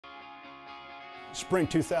Spring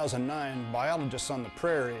 2009, biologists on the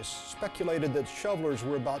prairies speculated that shovelers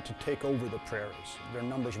were about to take over the prairies. Their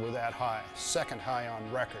numbers were that high, second high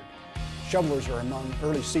on record. Shovelers are among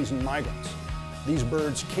early season migrants. These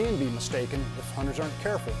birds can be mistaken, if hunters aren't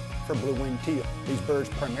careful, for blue-winged teal. These birds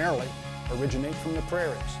primarily originate from the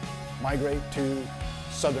prairies, migrate to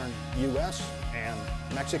southern U.S. and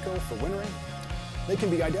Mexico for wintering. They can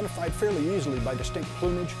be identified fairly easily by distinct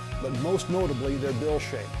plumage, but most notably their bill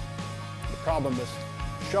shape. The problem with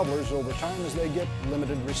shovelers over time is they get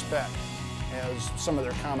limited respect, as some of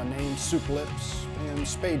their common names, soup lips and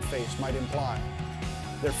spade face, might imply.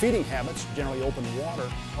 Their feeding habits, generally open water,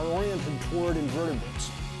 are oriented toward invertebrates.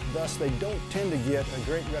 Thus, they don't tend to get a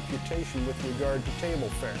great reputation with regard to table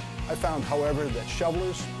fare. I found, however, that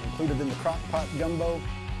shovelers included in the crock pot gumbo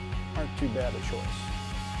aren't too bad a choice.